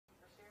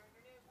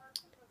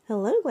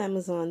Hello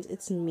Glamazons,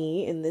 it's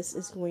me, and this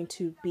is going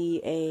to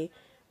be a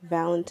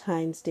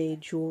Valentine's Day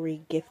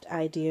jewelry gift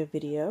idea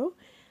video.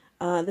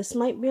 This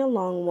might be a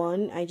long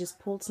one. I just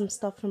pulled some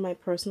stuff from my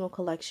personal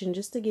collection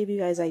just to give you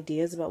guys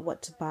ideas about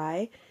what to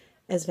buy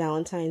as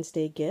Valentine's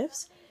Day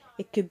gifts.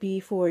 It could be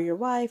for your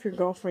wife, your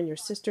girlfriend, your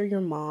sister, your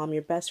mom,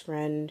 your best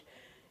friend,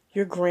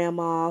 your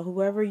grandma,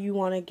 whoever you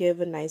want to give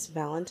a nice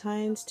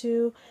Valentine's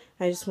to.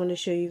 I just want to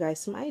show you guys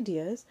some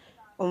ideas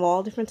of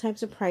all different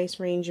types of price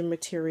range and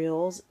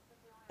materials.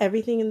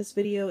 Everything in this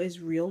video is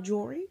real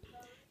jewelry.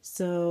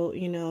 So,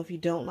 if you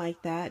don't like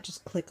that,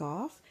 just click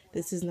off.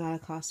 This is not a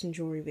costume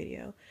jewelry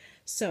video.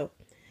 So,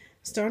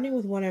 starting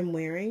with what I'm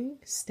wearing,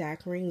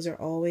 stack rings are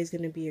always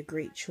going to be a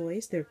great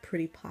choice. They're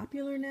pretty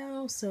popular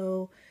now.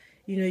 So,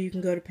 you can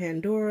go to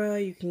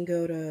Pandora, you can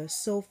go to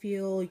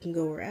Soulfield, you can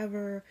go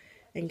wherever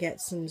and get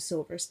some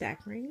silver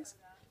stack rings.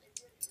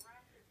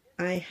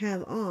 I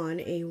have on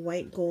a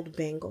white gold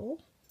bangle.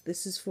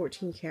 This is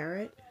 14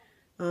 karat.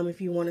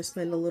 If you want to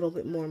spend a little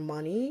bit more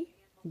money,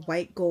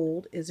 white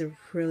gold is a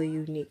really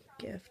unique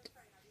gift.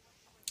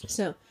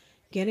 So,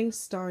 getting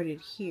started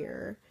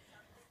here,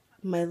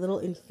 my little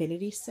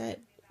infinity set.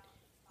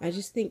 I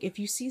just think if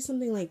you see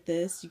something like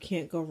this, you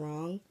can't go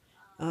wrong.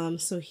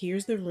 So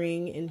here's the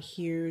ring and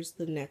here's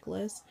the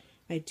necklace.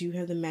 I do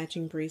have the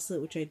matching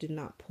bracelet, which I did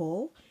not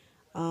pull.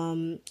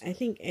 I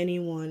think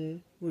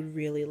anyone would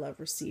really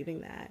love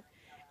receiving that.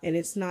 And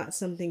it's not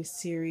something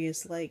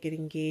serious like an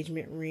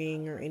engagement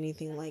ring or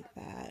anything like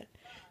that.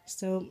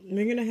 So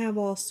we're going to have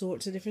all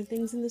sorts of different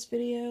things in this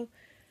video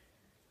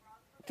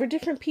for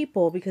different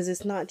people, because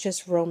it's not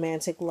just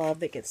romantic love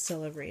that gets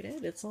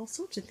celebrated. It's all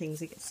sorts of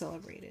things that get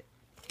celebrated.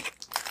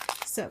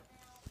 So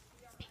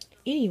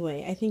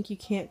anyway, I think you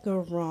can't go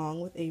wrong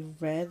with a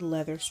red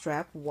leather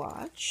strap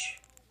watch.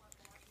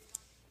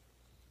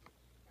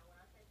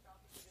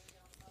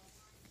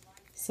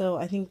 So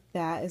I think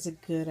that is a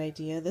good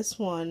idea. This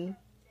one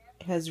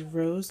has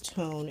rose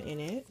tone in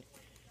it,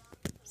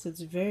 so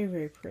it's very,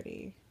 very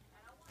pretty.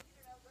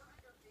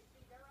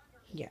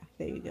 Yeah,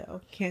 there you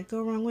go. Can't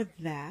go wrong with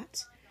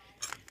that.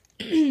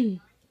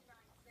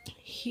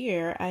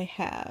 Here I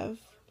have,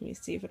 let me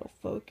see if it'll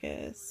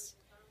focus.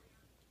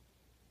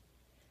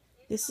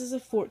 This is a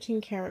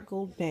 14 karat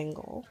gold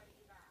bangle.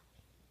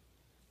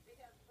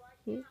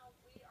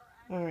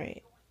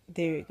 Alright,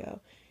 there you go.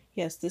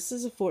 Yes, this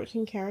is a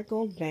 14 karat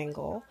gold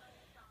bangle.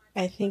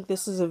 I think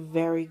this is a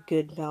very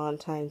good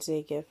Valentine's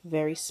Day gift,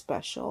 very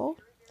special.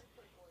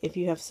 If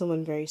you have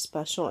someone very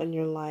special in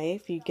your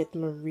life, you get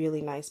them a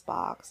really nice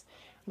box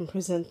and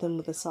present them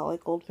with a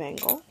solid gold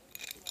bangle.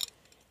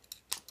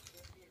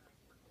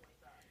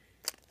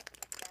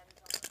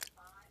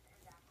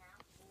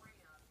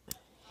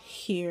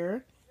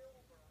 Here,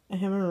 I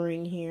have a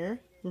ring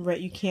here.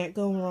 You can't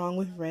go wrong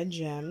with red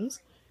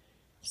gems.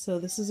 So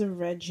this is a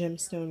red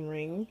gemstone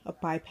ring, a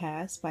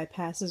bypass.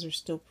 Bypasses are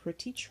still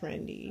pretty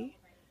trendy.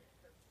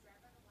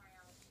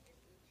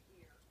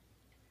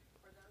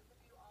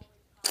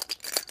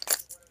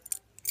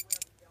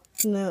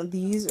 Now,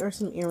 these are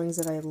some earrings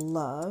that I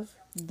love.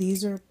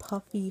 These are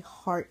puffy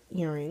heart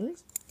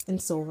earrings in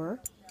silver.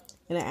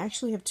 And I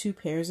actually have two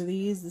pairs of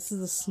these. This is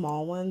the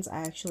small ones.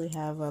 I actually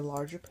have a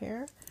larger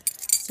pair.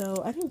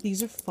 So I think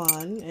these are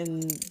fun,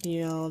 and,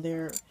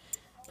 they're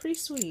pretty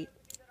sweet.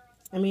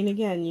 I mean,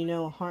 again,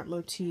 a heart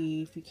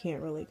motif, you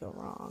can't really go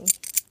wrong.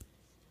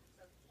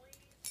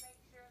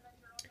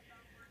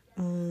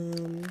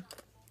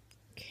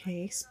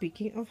 Okay,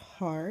 speaking of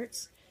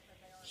hearts,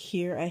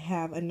 here I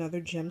have another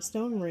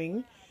gemstone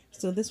ring.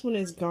 So this one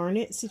is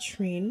garnet,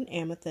 citrine,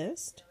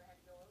 amethyst.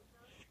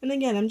 And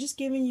again, I'm just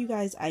giving you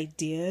guys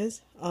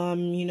ideas.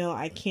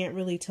 I can't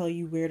really tell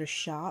you where to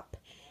shop.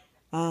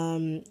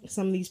 Some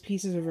of these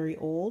pieces are very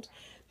old.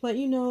 But,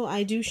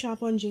 I do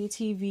shop on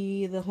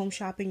JTV, the home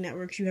shopping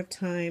networks, you have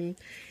time.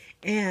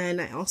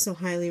 And I also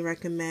highly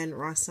recommend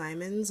Ross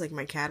Simon's. Like,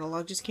 my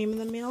catalog just came in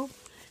the mail.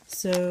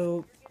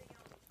 So,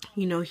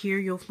 here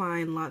you'll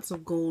find lots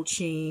of gold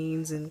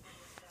chains and,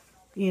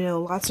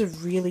 lots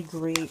of really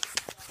great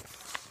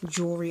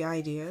jewelry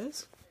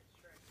ideas.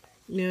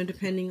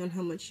 Depending on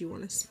how much you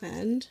want to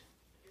spend.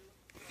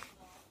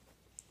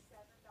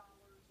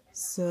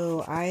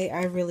 So,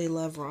 I really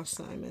love Ross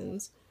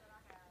Simon's.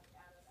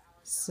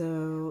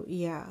 So,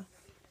 yeah.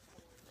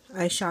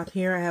 I shop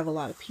here. I have a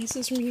lot of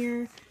pieces from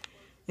here.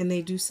 And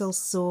they do sell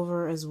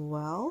silver as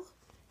well.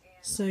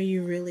 So,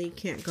 you really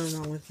can't go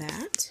wrong with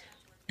that.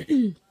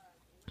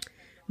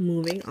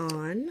 Moving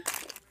on.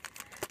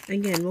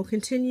 Again, we'll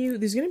continue.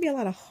 There's going to be a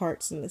lot of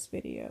hearts in this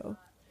video.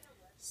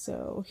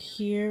 So,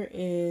 here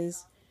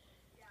is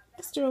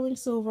a sterling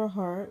silver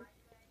heart.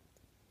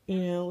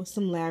 With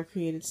some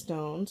lab-created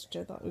stones, which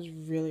I thought was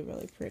really,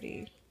 really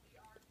pretty.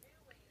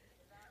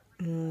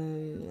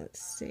 Let's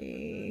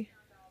see.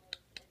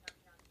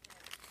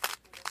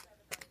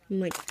 I'm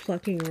like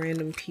plucking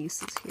random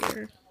pieces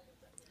here.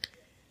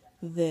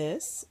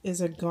 This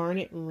is a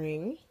garnet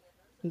ring.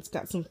 It's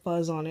got some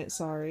fuzz on it,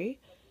 sorry.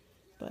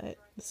 But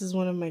this is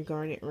one of my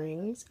garnet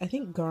rings. I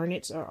think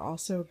garnets are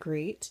also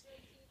great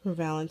for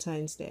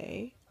Valentine's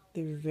Day.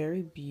 They're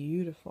very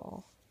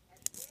beautiful.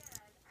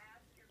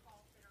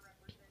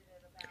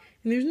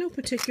 And there's no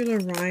particular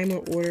rhyme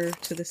or order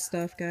to this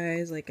stuff,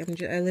 guys. Like,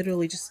 I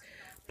literally just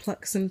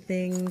plucked some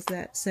things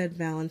that said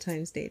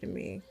Valentine's Day to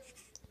me.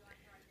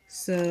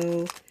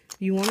 So,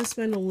 you want to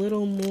spend a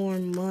little more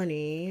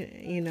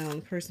money, you know,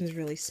 and the person's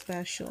really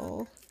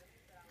special,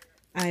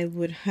 I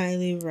would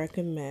highly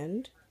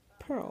recommend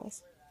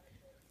pearls.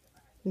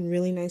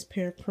 Really nice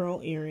pair of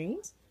pearl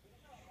earrings.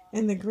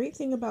 And the great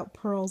thing about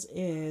pearls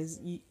is,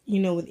 you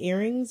know, with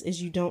earrings,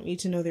 is you don't need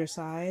to know their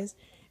size.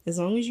 As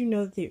long as you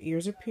know that their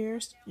ears are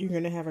pierced, you're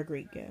going to have a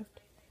great gift.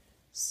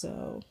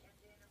 So,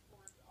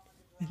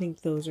 I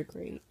think those are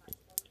great.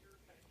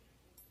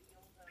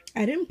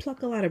 I didn't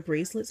pluck a lot of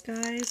bracelets,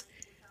 guys,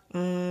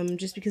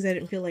 just because I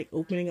didn't feel like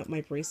opening up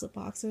my bracelet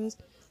boxes.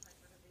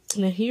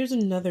 Now, here's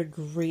another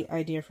great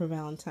idea for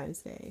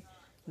Valentine's Day.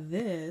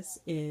 This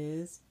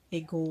is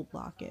a gold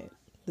locket.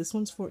 This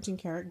one's 14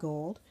 karat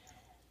gold.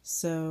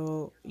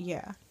 So,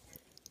 yeah.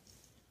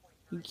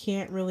 You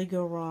can't really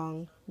go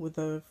wrong with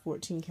a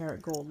 14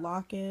 karat gold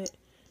locket.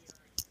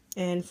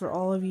 And for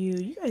all of you,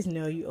 you guys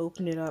know, you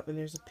open it up and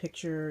there's a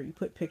picture, you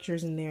put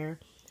pictures in there.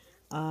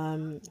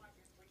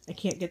 I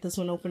can't get this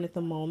one open at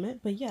the moment,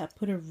 but yeah,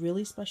 put a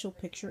really special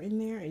picture in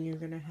there and you're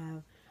going to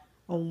have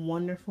a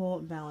wonderful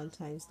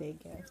Valentine's Day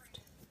gift.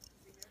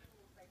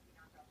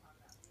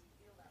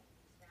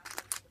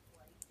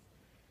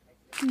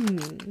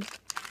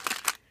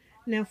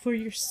 Now for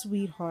your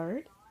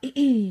sweetheart,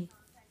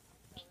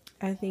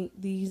 I think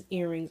these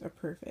earrings are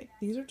perfect.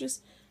 These are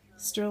just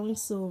sterling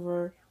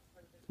silver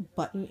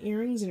button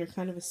earrings and they're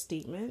kind of a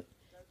statement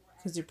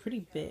because they're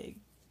pretty big.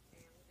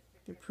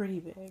 They're pretty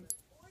big.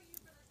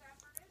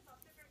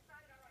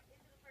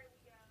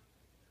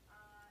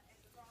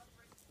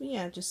 But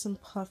yeah, just some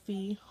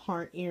puffy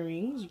heart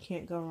earrings. You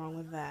can't go wrong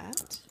with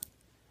that.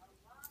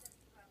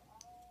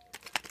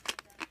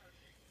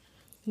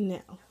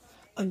 Now,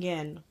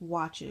 again,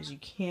 watches. You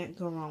can't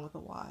go wrong with a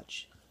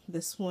watch.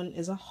 This one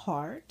is a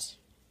heart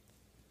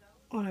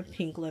on a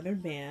pink leather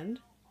band.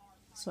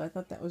 So I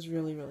thought that was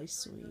really, really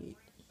sweet.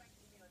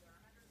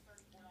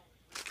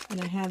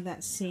 And I have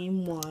that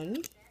same one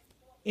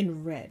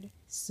in red.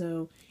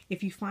 So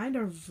if you find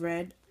a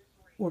red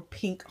or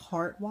pink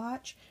heart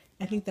watch,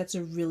 I think that's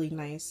a really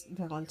nice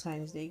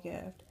Valentine's Day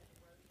gift.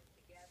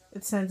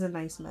 It sends a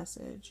nice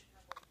message.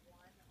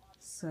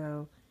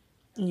 So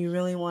you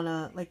really want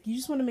to, like, you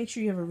just want to make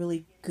sure you have a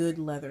really good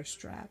leather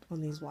strap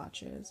on these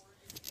watches.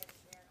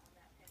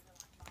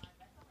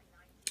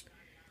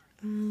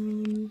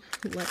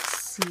 Let's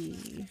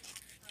see.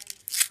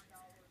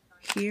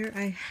 Here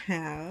I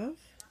have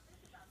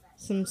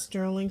some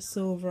sterling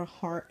silver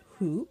heart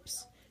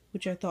hoops,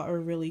 which I thought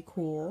were really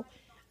cool.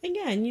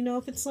 Again, you know,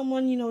 if it's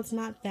someone, you know, it's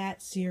not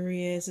that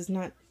serious, it's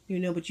not, you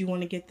know, but you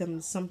want to get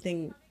them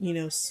something, you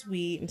know,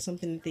 sweet and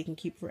something that they can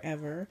keep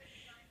forever.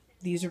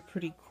 These are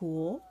pretty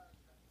cool.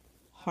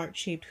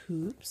 Heart-shaped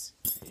hoops.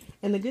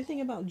 And the good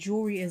thing about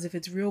jewelry is if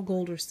it's real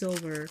gold or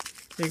silver,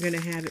 they're going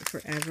to have it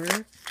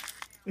forever.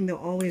 And they'll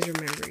always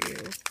remember you.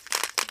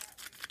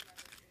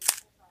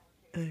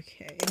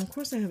 Okay, and of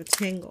course I have a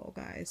tangle,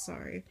 guys,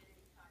 sorry.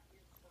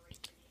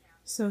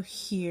 So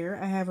here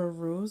I have a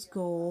rose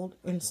gold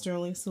and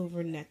sterling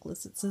silver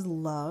necklace. It says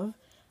love.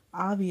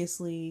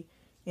 Obviously,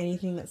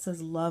 anything that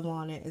says love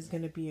on it is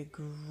going to be a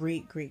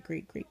great, great,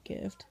 great, great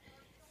gift.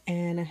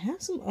 And I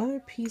have some other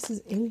pieces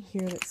in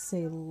here that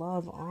say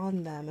love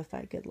on them if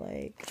I could,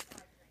 like,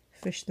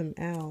 fish them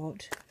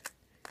out.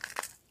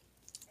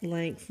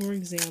 Like, for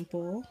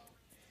example,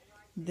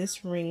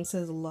 this ring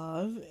says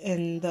love,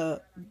 and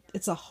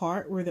it's a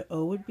heart where the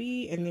O would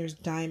be, and there's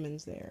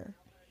diamonds there.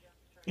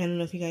 I don't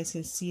know if you guys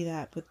can see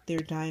that, but they're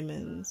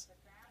diamonds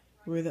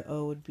where the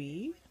O would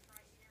be.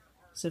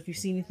 So if you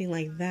see anything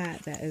like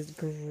that, that is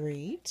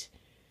great.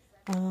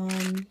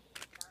 And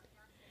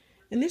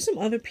there's some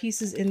other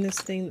pieces in this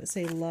thing that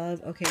say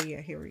love. Okay,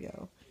 yeah, here we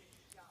go.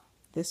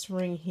 This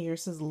ring here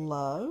says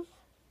love.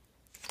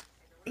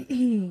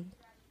 Yeah,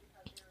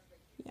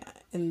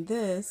 and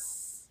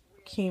this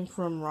came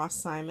from Ross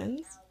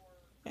Simons.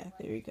 Yeah,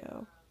 there you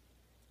go.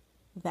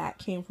 That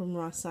came from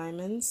Ross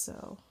Simons,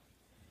 so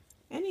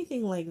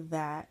anything like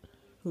that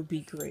would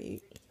be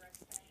great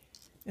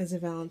as a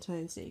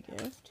Valentine's Day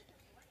gift.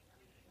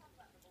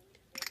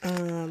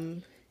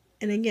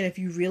 And again, if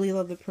you really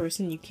love the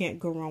person, you can't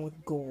go wrong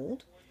with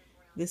gold.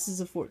 This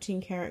is a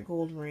 14 karat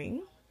gold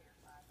ring.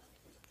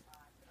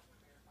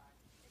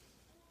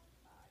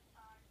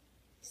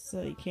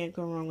 So you can't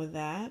go wrong with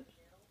that.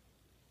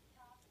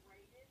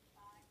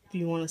 If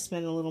you want to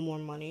spend a little more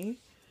money.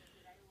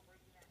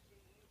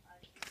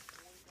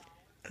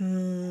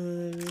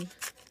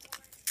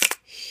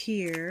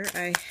 Here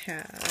I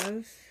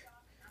have,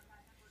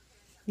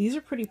 these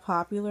are pretty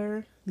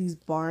popular, these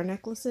bar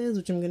necklaces,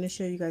 which I'm going to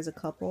show you guys a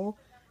couple.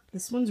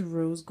 This one's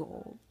rose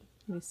gold.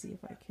 Let me see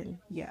if I can,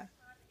 yeah.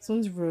 This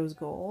one's rose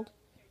gold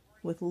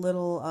with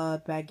little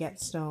baguette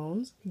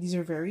stones. These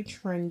are very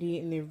trendy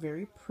and they're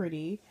very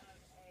pretty.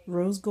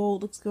 Rose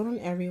gold looks good on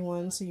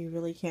everyone, so you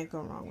really can't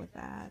go wrong with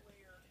that.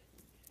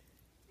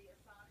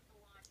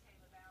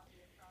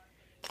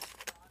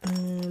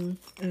 And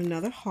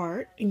another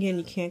heart. Again,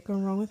 you can't go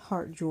wrong with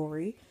heart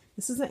jewelry.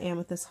 This is an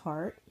amethyst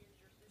heart.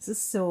 This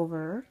is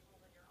silver.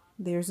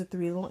 There's a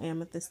 3 little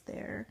amethyst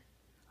there.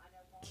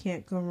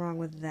 Can't go wrong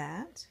with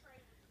that.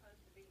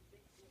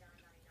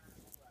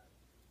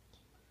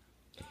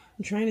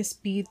 I'm trying to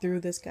speed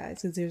through this,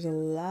 guys, because there's a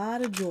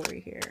lot of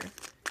jewelry here.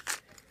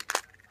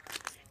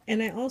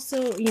 And I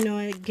also, you know,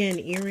 again,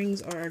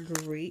 earrings are a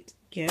great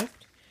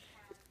gift.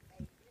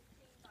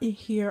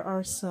 Here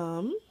are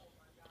some.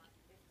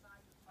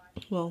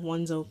 Well,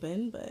 one's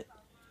open, but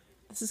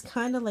this is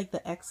kind of like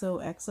the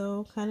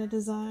XOXO kind of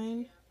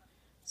design.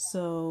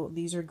 So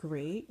these are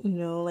great. You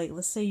know, like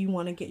let's say you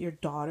want to get your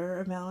daughter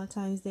a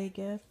Valentine's Day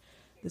gift.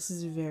 This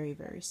is very,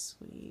 very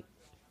sweet.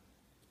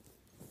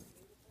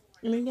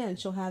 And again,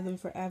 she'll have them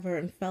forever.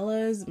 And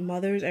fellas,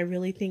 mothers, I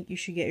really think you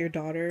should get your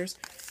daughters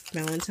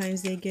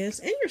Valentine's Day gifts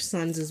and your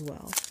sons as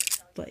well.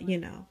 But, you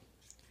know.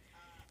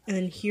 And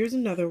then here's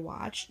another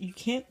watch. You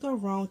can't go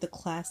wrong with the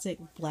classic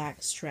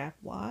black strap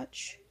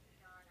watch.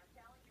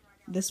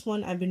 This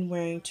one I've been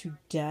wearing to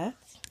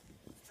death.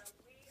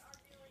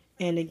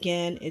 And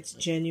again, it's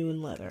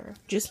genuine leather.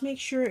 Just make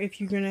sure if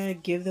you're going to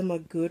give them a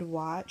good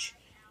watch,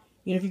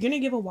 you know, if you're going to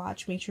give a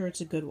watch, make sure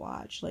it's a good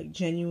watch. Like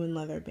genuine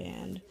leather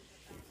band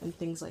and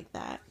things like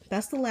that.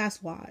 That's the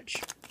last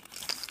watch.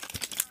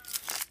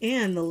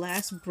 And the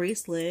last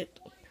bracelet,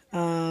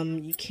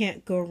 you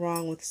can't go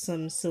wrong with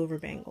some silver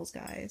bangles,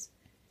 guys.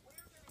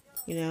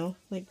 You know,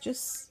 like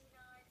just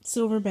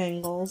silver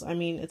bangles. I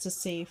mean, it's a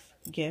safe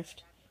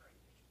gift.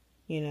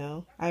 You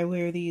know, I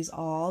wear these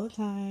all the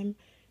time.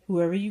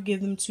 Whoever you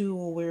give them to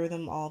will wear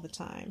them all the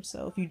time.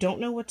 So if you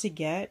don't know what to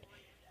get,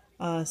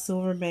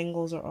 silver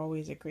bangles are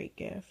always a great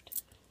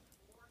gift.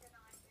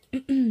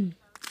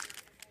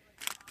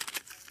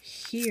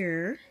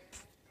 Here,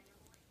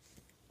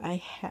 I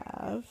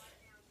have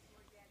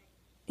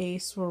a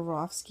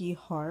Swarovski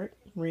heart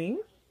ring.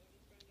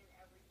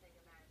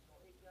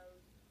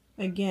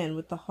 Again,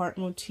 with the heart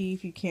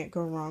motif, you can't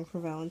go wrong for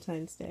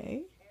Valentine's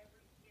Day.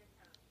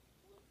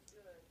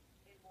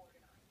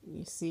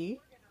 You see?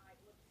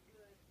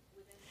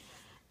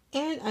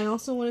 And I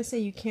also want to say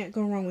you can't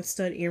go wrong with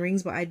stud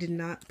earrings, but I did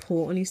not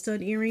pull any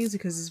stud earrings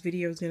because this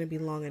video is going to be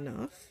long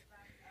enough.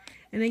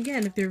 And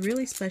again, if they're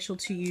really special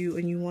to you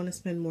and you want to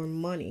spend more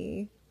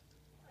money,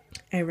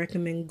 I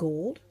recommend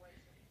gold.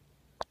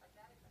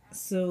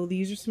 So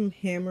these are some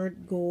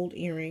hammered gold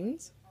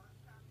earrings.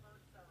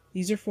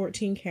 These are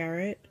 14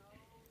 karat.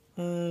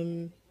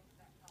 Again,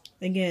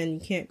 you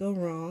can't go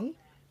wrong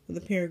with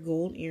a pair of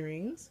gold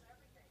earrings.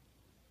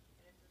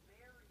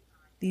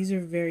 These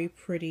are very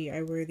pretty.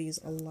 I wear these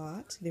a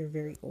lot. They're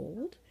very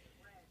old.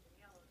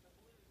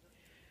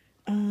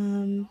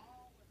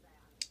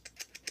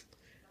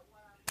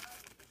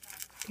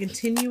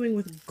 Continuing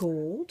with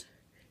gold.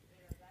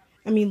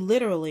 I mean,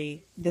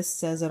 literally, this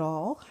says it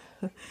all.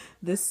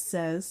 This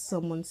says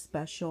someone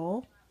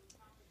special.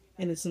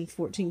 And it's in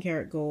 14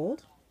 karat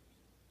gold.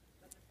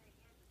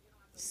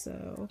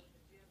 So,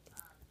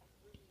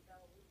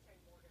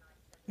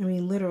 I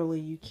mean,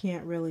 literally, you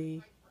can't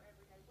really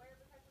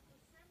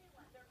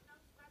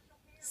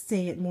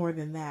say it more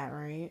than that,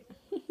 right?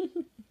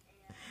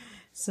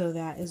 So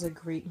that is a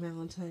great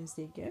Valentine's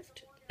Day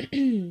gift.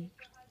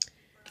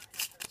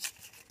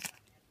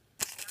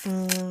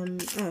 Oh,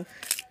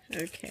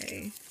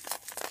 okay.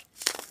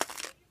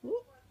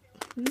 Ooh,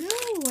 no,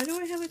 why do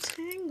I have a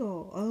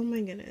tangle? Oh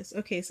my goodness.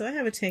 Okay, so I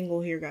have a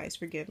tangle here, guys.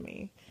 Forgive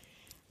me.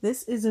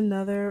 This is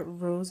another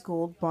rose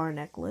gold bar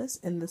necklace,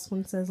 and this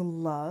one says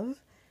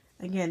love.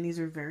 Again, these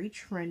are very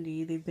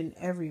trendy. They've been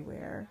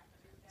everywhere.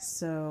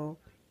 So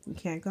you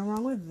can't go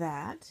wrong with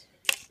that.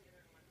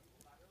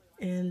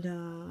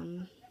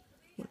 And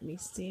let me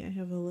see. I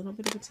have a little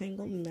bit of a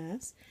tangled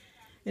mess.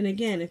 And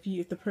again, if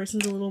the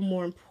person's a little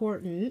more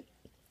important,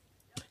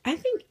 I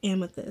think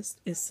amethyst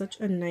is such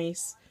a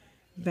nice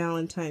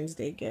Valentine's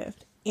Day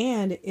gift.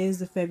 And it is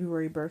the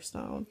February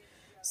birthstone.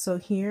 So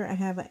here I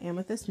have an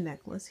amethyst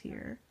necklace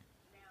here.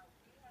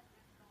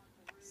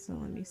 So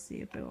let me see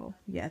if it'll,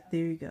 yeah,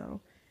 there you go.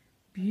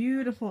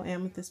 Beautiful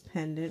amethyst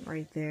pendant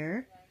right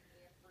there.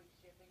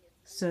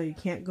 So you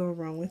can't go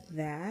wrong with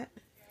that.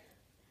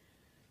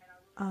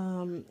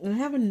 And I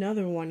have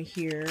another one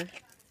here,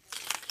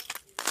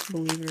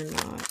 believe it or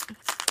not.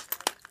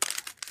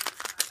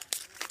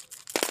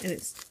 And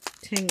it's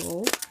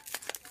tangled.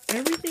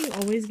 Everything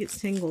always gets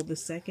tangled the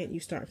second you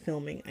start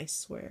filming, I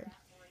swear.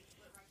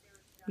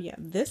 But yeah,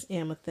 this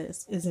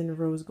amethyst is in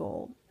rose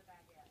gold.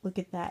 Look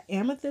at that.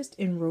 Amethyst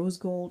in rose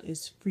gold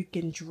is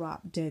freaking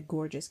drop dead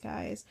gorgeous,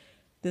 guys.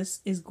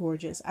 This is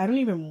gorgeous. I don't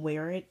even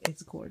wear it.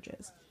 It's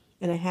gorgeous.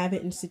 And I have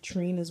it in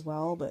citrine as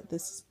well, but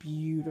this is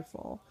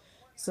beautiful.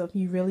 So if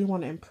you really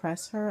want to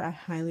impress her, I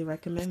highly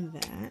recommend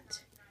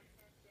that.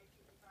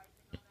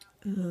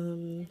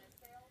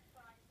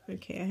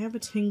 Okay, I have a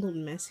tangled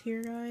mess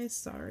here, guys.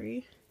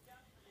 Sorry.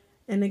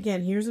 And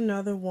again, here's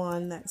another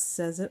one that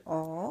says it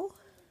all.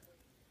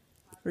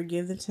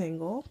 Forgive the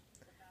tangle.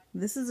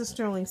 This is a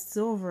sterling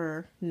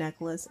silver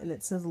necklace, and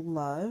it says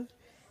love.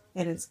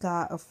 And it's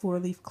got a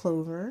 4-leaf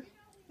clover.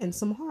 and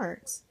some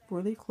hearts.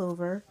 4-leaf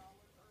clover.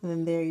 And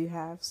then there you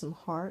have some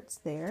hearts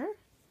there.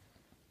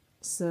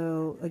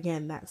 So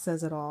again, that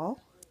says it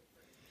all.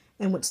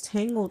 And what's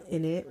tangled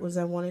in it was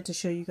I wanted to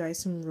show you guys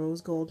some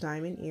rose gold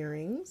diamond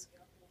earrings.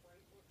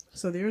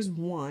 So there's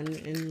one,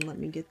 and let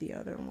me get the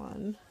other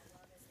one.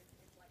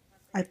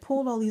 I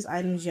pulled all these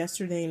items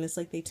yesterday and it's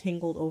like they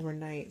tangled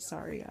overnight.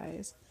 Sorry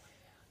guys.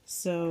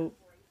 So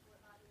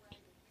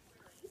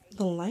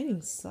the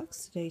lighting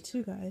sucks today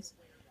too, guys.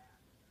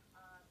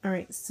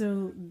 Alright,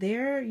 so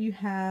there you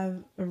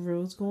have a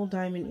rose gold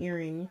diamond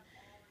earring.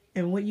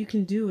 And what you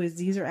can do is,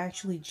 these are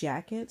actually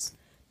jackets.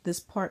 This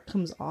part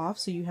comes off,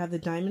 so you have the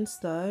diamond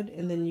stud,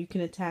 and then you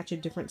can attach a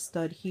different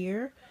stud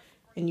here,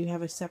 and you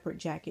have a separate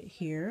jacket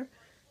here.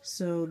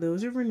 So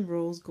those are in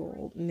rose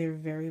gold, and they're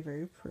very,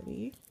 very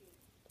pretty.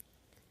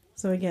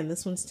 So again,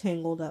 this one's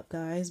tangled up,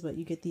 guys, but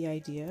you get the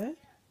idea.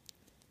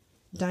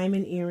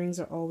 Diamond earrings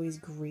are always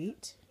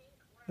great.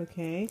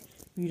 Okay,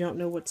 if you don't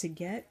know what to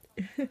get,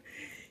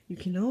 you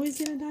can always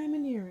get a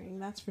diamond earring,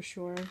 that's for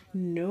sure.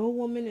 No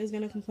woman is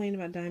going to complain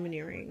about diamond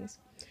earrings.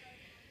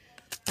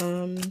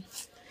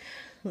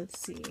 Let's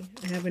see.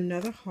 I have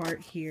another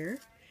heart here.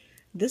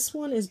 This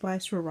one is by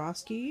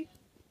Swarovski.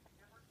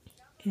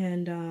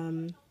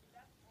 And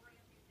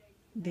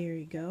there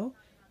you go.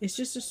 It's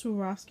just a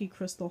Swarovski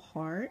crystal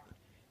heart.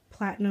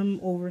 Platinum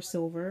over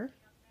silver.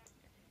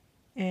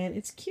 And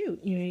it's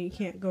cute. You know, you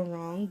can't go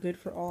wrong. Good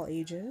for all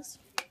ages.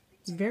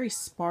 It's very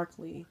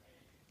sparkly.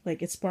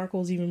 Like, it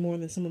sparkles even more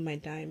than some of my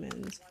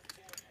diamonds.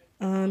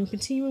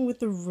 Continuing with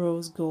the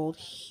rose gold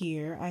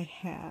here, I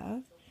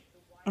have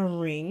a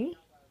ring.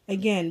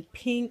 Again,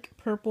 pink,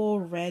 purple,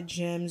 red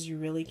gems. You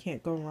really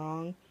can't go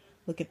wrong.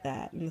 Look at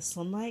that. In the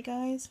sunlight,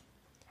 guys.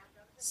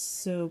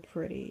 So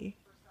pretty.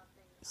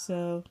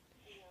 So,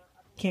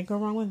 can't go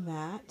wrong with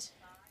that.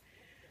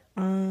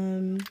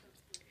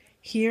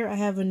 Here I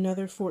have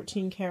another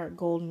 14 karat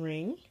gold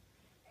ring.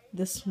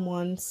 This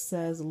one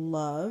says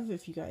love,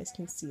 if you guys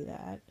can see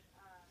that.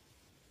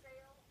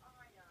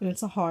 And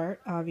it's a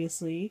heart,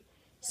 obviously.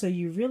 So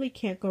you really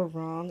can't go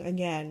wrong.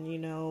 Again, you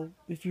know,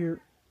 if you're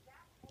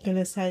going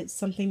to say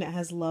something that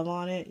has love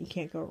on it, you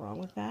can't go wrong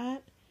with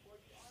that.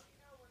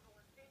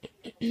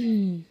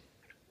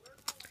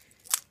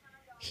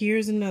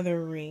 Here's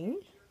another ring.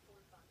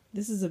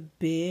 This is a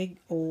big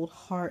old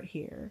heart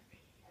here.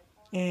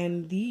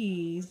 And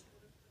these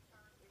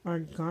are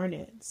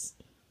garnets.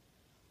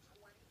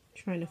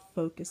 Trying to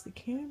focus the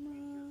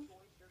camera.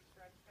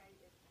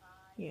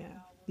 Yeah.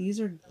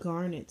 These are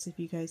garnets, if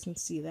you guys can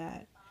see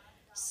that.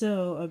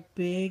 So, a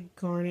big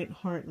garnet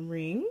heart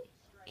ring.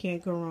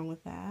 Can't go wrong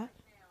with that.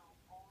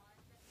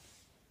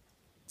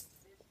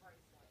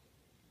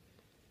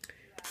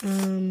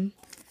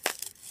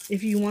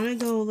 If you want to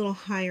go a little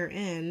higher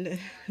end,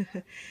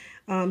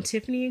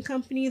 Tiffany and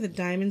Company, the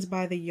Diamonds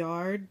by the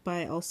Yard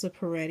by Elsa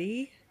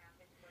Peretti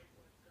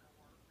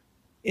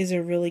is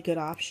a really good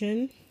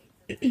option.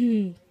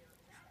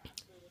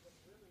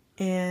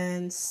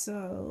 And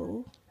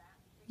so,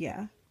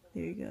 yeah,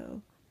 there you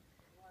go.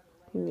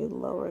 Let me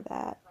lower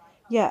that.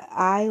 Yeah,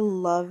 I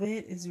love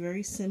it. It's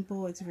very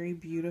simple. It's very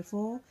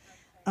beautiful.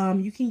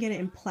 You can get it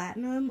in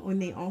platinum,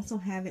 and they also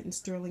have it in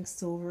sterling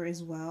silver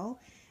as well.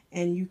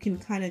 And you can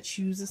kind of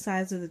choose the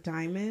size of the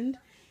diamond.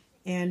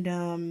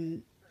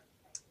 And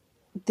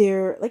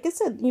there, like I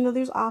said, you know,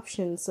 there's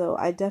options. So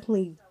I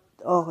definitely,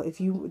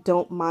 if you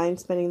don't mind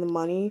spending the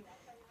money,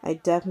 I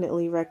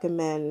definitely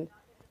recommend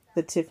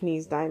the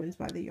Tiffany's Diamonds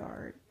by the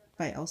Yard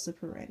by Elsa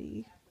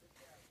Peretti.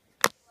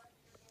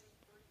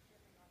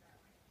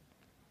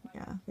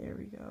 Yeah, there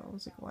we go. I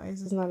was like, why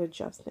is this not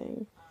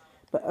adjusting?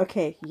 But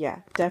okay,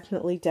 yeah,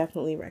 definitely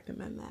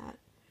recommend that.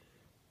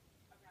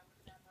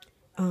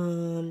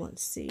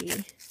 Let's see.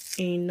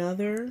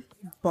 Another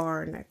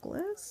bar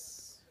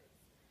necklace.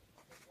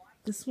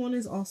 This one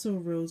is also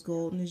rose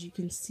gold, and as you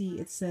can see,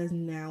 it says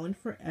now and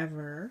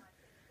forever.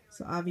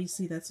 So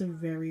obviously that's a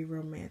very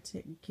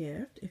romantic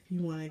gift if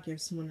you want to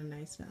give someone a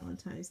nice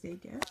Valentine's Day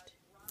gift.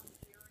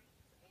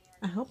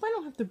 I hope I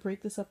don't have to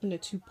break this up into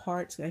 2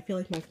 parts. I feel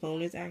like my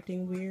phone is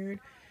acting weird.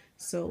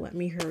 So let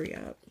me hurry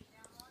up.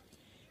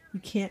 You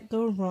can't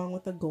go wrong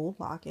with a gold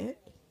locket,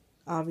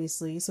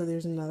 obviously. So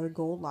there's another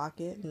gold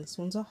locket, and this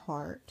one's a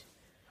heart.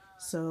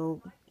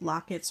 So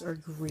lockets are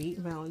great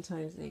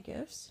Valentine's Day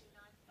gifts.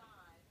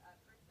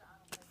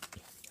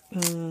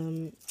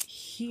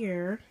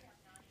 Here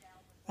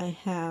I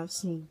have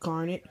some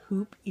garnet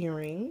hoop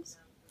earrings.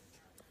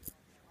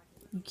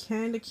 You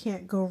kind of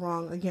can't go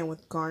wrong, again,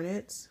 with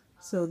garnets.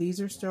 So these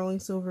are sterling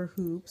silver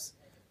hoops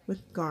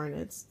with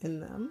garnets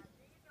in them.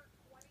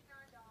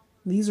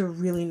 These are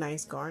really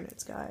nice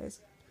garnets,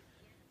 guys.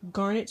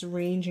 Garnets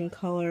range in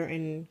color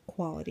and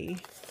quality.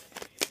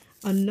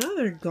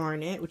 Another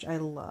garnet, which I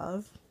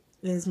love,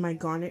 is my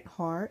garnet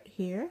heart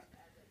here.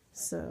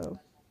 So,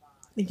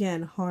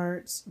 again,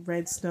 hearts,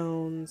 red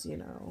stones, you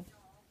know,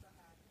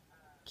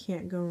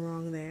 can't go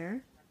wrong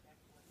there.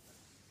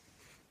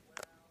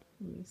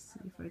 Let me see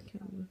if I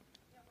can...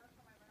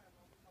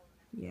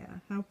 Yeah,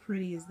 how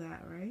pretty is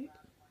that, right?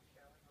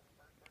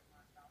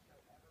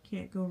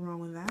 Can't go wrong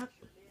with that.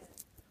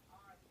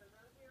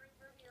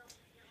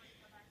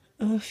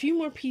 A few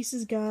more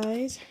pieces,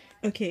 guys.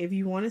 Okay, if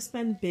you want to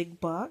spend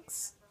big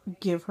bucks,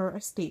 give her a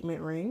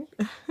statement ring.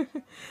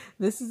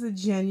 This is a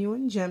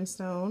genuine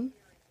gemstone.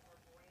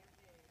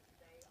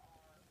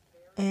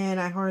 And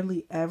I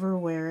hardly ever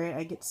wear it.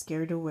 I get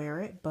scared to wear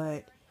it,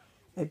 but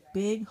a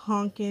big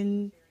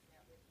honkin'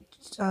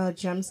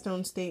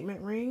 gemstone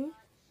statement ring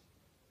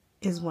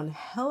is one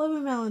hell of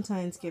a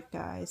Valentine's gift,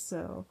 guys.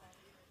 So,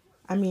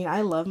 I mean,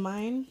 I love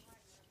mine.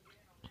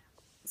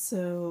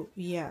 So,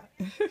 yeah.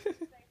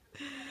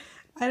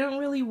 I don't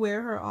really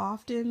wear her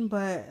often,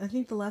 but I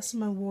think the last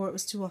time I wore it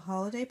was to a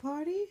holiday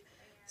party.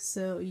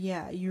 So,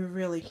 yeah, you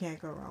really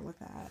can't go wrong with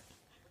that.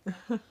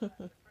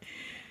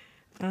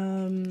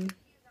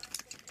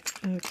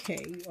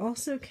 Okay, you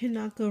also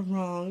cannot go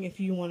wrong if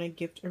you want to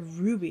gift a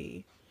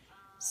ruby.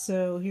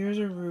 So, here's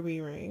a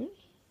ruby ring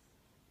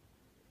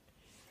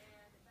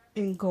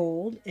in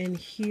gold, and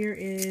here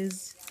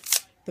is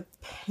the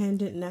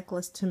pendant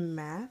necklace to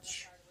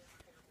match.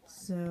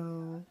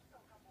 So,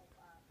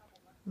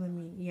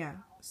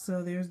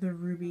 so there's the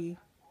ruby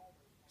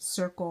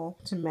circle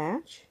to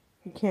match.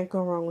 You can't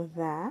go wrong with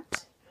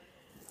that.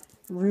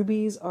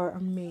 Rubies are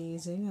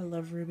amazing. I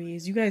love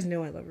rubies. You guys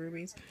know I love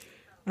rubies.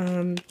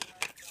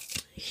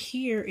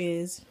 Here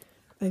is,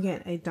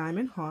 again, a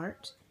diamond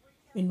heart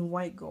in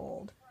white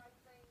gold.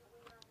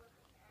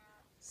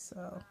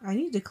 So, I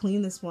need to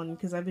clean this one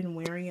because I've been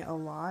wearing it a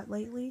lot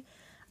lately.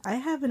 I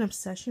have an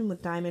obsession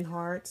with diamond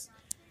hearts,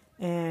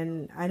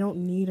 and I don't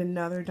need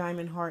another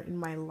diamond heart in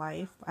my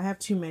life. I have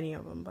too many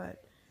of them,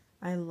 but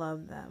I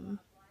love them.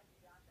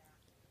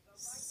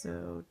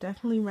 So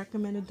definitely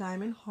recommend a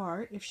diamond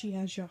heart if she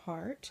has your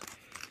heart.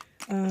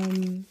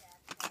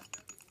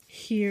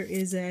 Here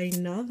is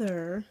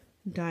another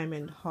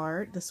diamond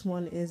heart. This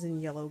one is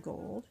in yellow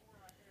gold.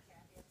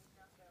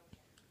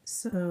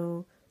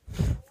 So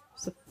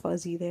it's a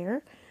fuzzy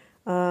there.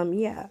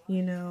 Yeah,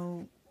 you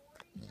know,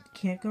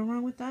 can't go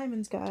wrong with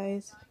diamonds,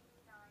 guys.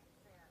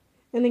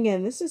 And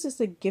again, this is just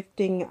a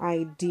gifting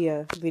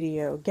idea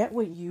video. Get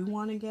what you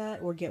want to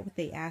get, or get what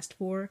they asked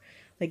for.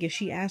 Like if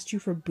she asked you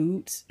for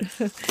boots,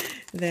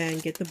 then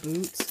get the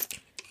boots.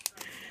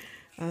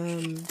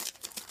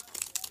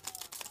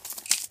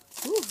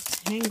 Ooh,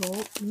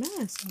 tangled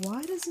mess.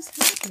 Why does this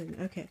happen?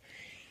 Okay.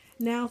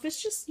 Now, if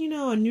it's just, you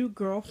know, a new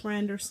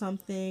girlfriend or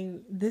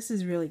something, this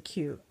is really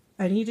cute.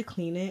 I need to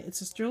clean it.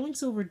 It's a sterling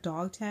silver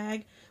dog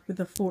tag with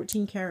a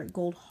 14 karat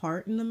gold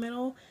heart in the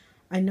middle.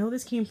 I know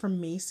this came from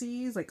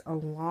Macy's like a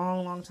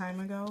long time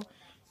ago.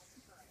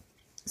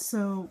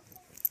 So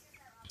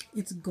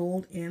it's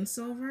gold and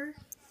silver.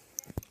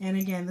 And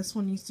again, this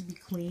one needs to be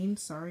cleaned.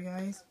 Sorry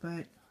guys,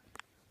 but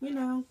you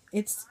know,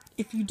 it's,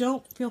 if you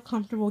don't feel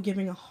comfortable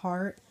giving a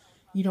heart,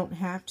 you don't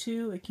have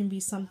to. It can be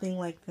something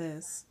like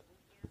this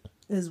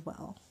as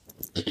well.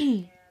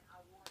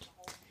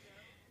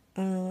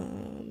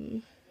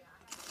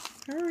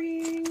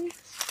 Hurrying.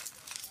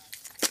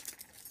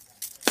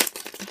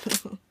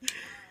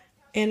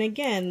 And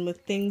again,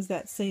 with things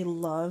that say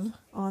love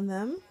on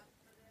them.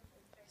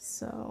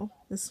 So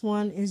this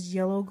one is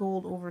yellow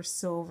gold over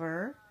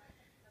silver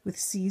with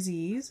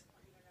CZs,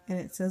 and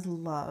it says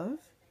love.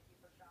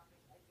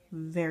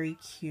 Very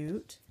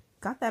cute.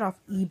 Got that off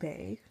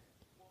eBay.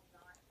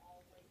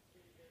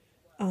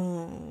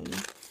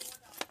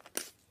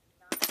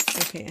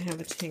 Okay, I have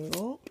a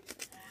tingle.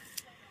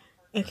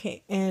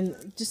 Okay,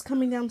 and just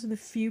coming down to the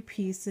few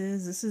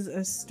pieces, this is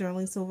a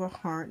sterling silver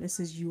heart. This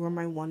is "You Are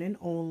My One and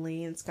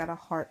Only," and it's got a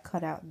heart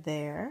cut out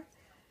there.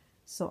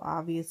 So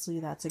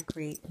obviously that's a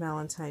great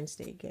Valentine's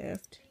Day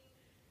gift.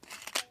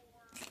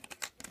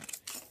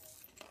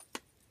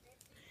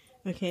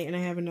 Okay, and I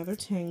have another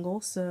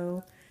tangle.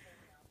 So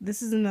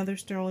this is another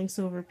sterling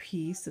silver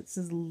piece that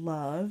says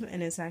love,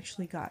 and it's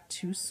actually got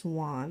two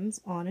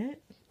swans on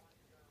it.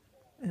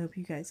 I hope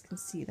you guys can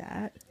see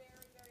that.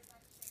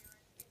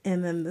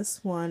 And then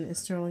this one is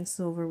sterling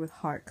silver with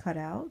heart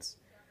cutouts.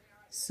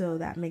 So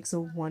that makes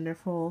a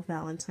wonderful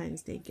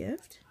Valentine's Day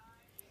gift.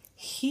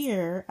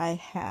 Here I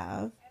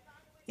have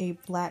a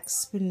black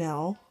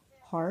spinel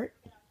heart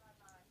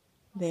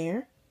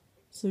there.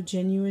 So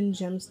genuine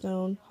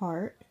gemstone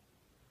heart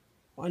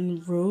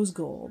on rose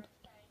gold.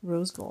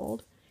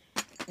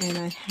 And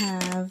I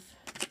have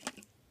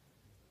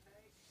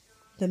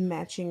the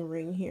matching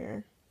ring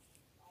here.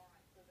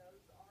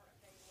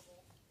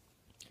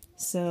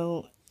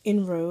 So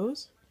in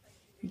rose,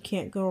 you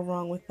can't go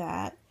wrong with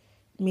that.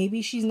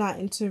 Maybe she's not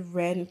into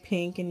red and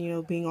pink and, you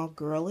know, being all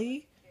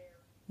girly.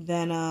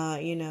 Then,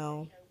 you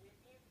know,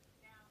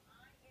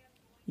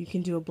 you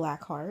can do a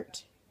black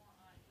heart.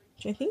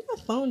 Which I think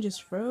my phone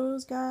just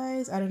froze,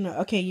 guys. I don't know.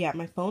 Okay, yeah,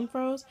 my phone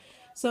froze.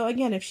 So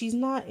again, if she's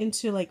not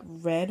into like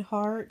red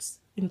hearts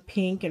and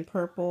pink and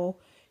purple,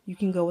 you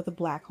can go with a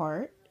black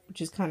heart, which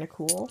is kind of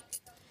cool.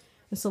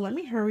 And so let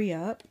me hurry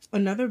up.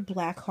 Another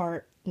black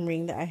heart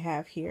ring that I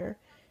have here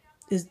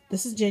is,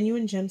 this is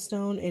genuine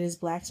gemstone. It is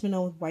black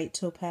spinel with white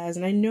topaz,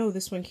 and I know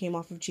this one came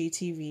off of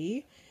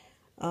JTV.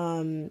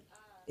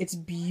 It's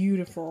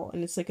beautiful,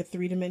 and it's like a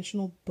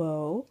 3-dimensional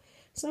bow.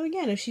 So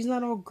again, if she's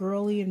not all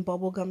girly and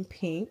bubblegum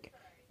pink,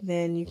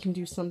 then you can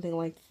do something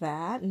like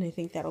that, and I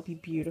think that'll be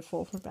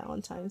beautiful for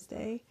Valentine's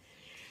Day.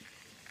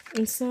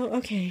 And so,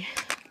 okay,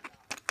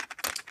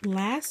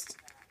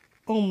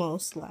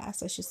 almost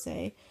last, I should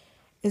say,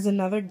 is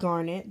another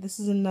garnet. This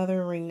is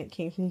another ring that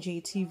came from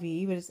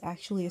JTV, but it's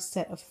actually a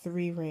set of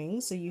 3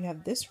 rings. So you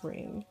have this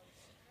ring,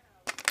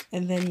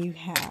 and then you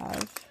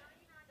have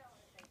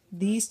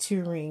these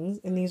 2 rings,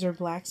 and these are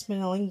black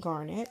spinel and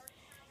garnet,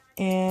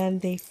 and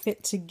they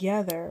fit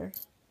together.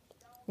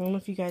 I don't know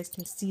if you guys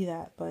can see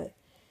that, but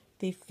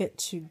they fit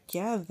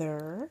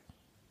together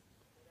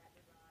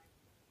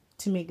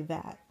to make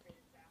that.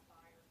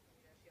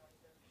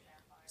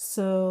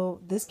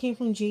 So this came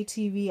from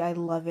JTV. I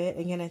love it.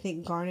 Again, I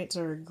think garnets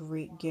are a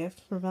great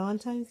gift for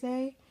Valentine's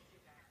Day.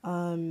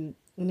 And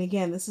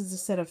again, this is a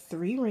set of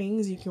 3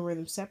 rings. You can wear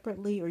them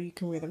separately or you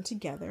can wear them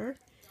together.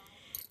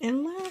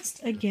 And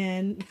last,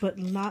 again, but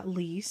not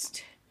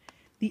least,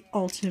 the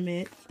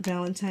ultimate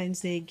Valentine's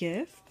Day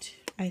gift,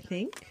 I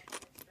think,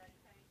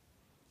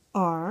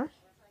 are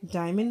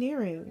diamond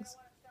earrings.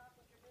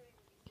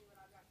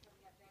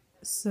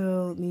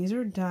 So these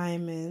are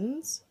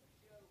diamonds.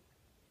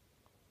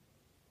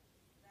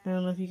 I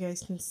don't know if you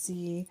guys can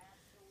see,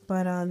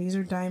 but these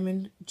are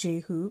diamond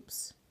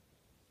J-hoops.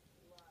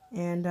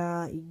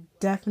 And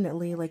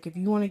definitely, like, if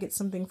you want to get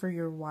something for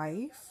your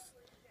wife,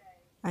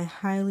 I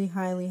highly,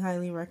 highly,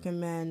 highly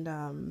recommend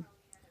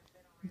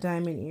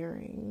diamond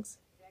earrings.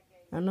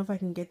 I don't know if I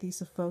can get these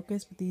to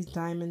focus, but these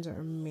diamonds are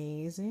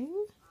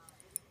amazing.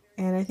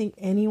 And I think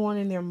anyone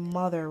and their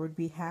mother would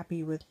be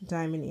happy with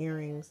diamond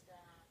earrings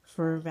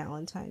for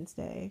Valentine's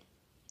Day.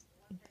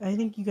 I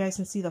think you guys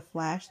can see the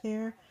flash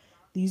there.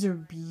 These are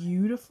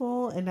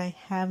beautiful, and I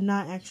have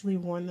not actually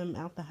worn them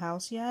out the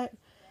house yet,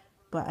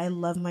 but I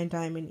love my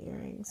diamond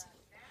earrings.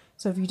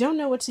 So if you don't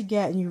know what to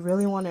get and you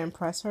really want to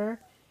impress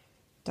her,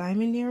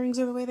 diamond earrings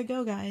are the way to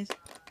go, guys.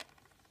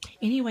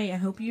 Anyway, I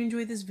hope you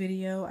enjoyed this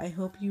video. I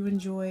hope you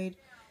enjoyed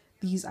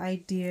these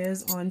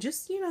ideas on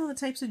just, you know, the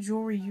types of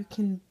jewelry you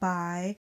can buy